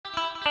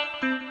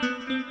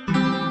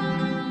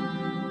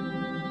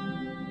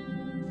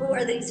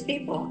are these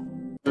people?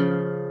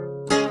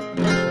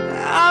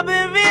 I've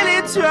been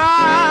really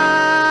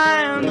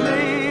trying,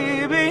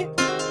 baby.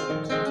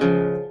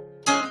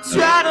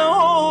 Try to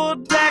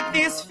hold back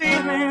these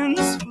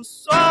feelings for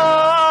so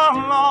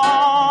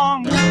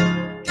long.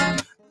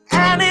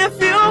 And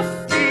if you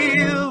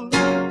feel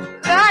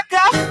like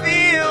I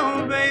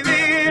feel,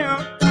 baby,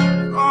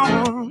 come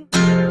on.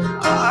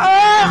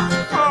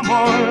 Oh, come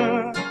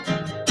on.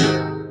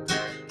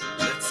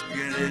 Let's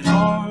get it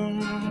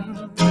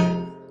on.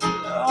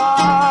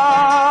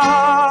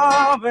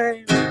 Oh,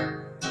 baby.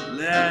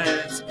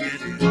 Let's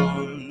get it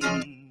on.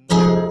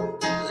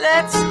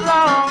 Let's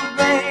love,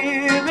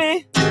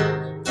 baby.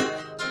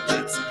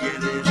 Let's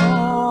get it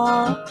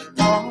on.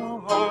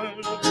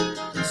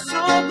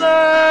 So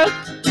good.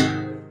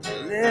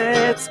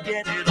 Let's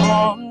get it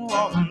on.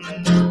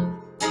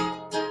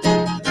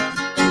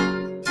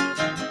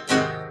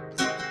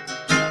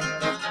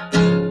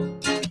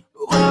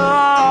 We're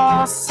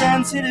all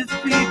sensitive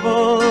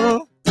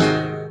people,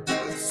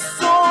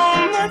 so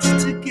much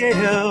to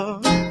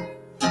give.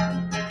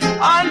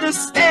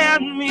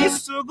 Understand me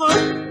so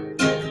good,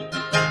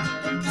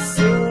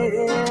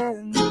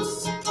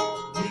 since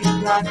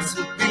we've got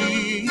to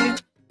be.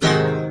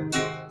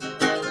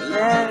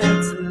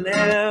 Let's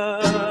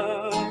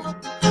live.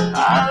 I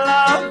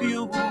love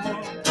you.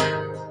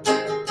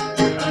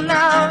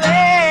 Now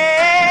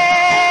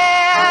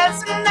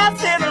there's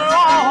nothing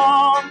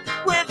wrong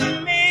with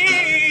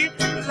me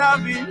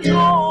loving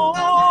you,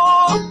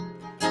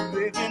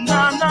 baby. No.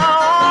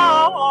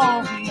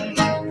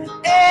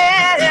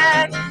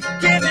 And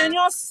giving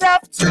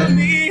yourself to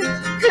me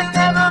can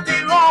never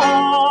be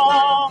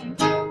wrong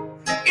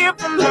if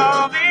the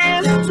love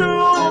is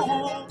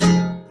true.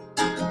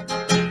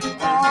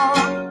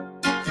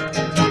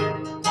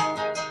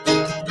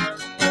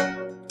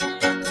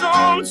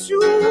 Don't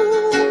you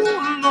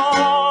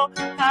know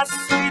how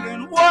sweet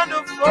and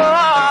wonderful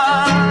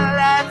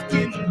life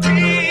can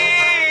be?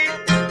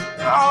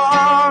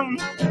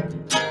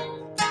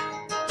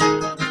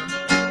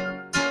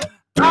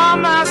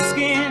 I'm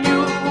asking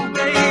you,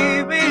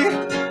 baby,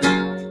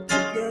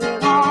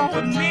 get on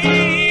with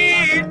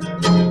me.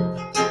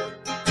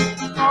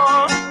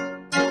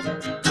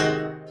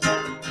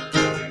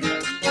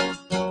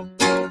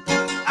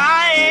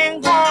 I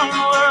ain't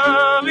gonna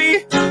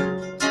worry,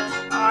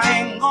 I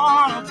ain't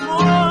gonna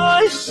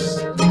push,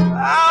 I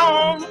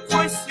won't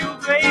push you,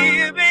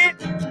 baby.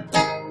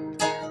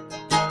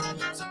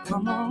 So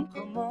come on,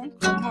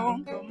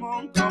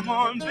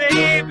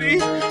 baby,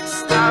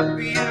 stop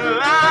being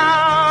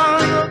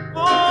around the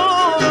bush.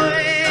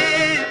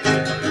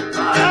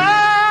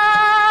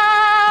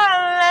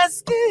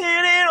 Let's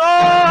get it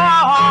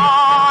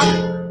on.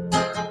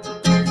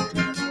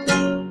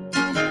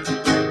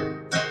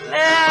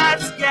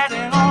 Let's get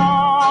it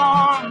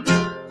on.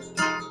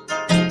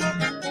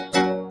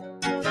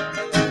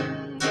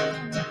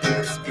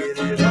 Let's get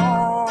it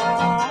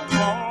on.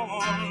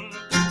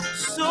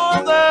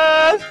 So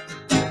good.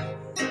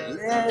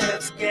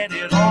 Let's get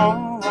it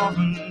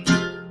on.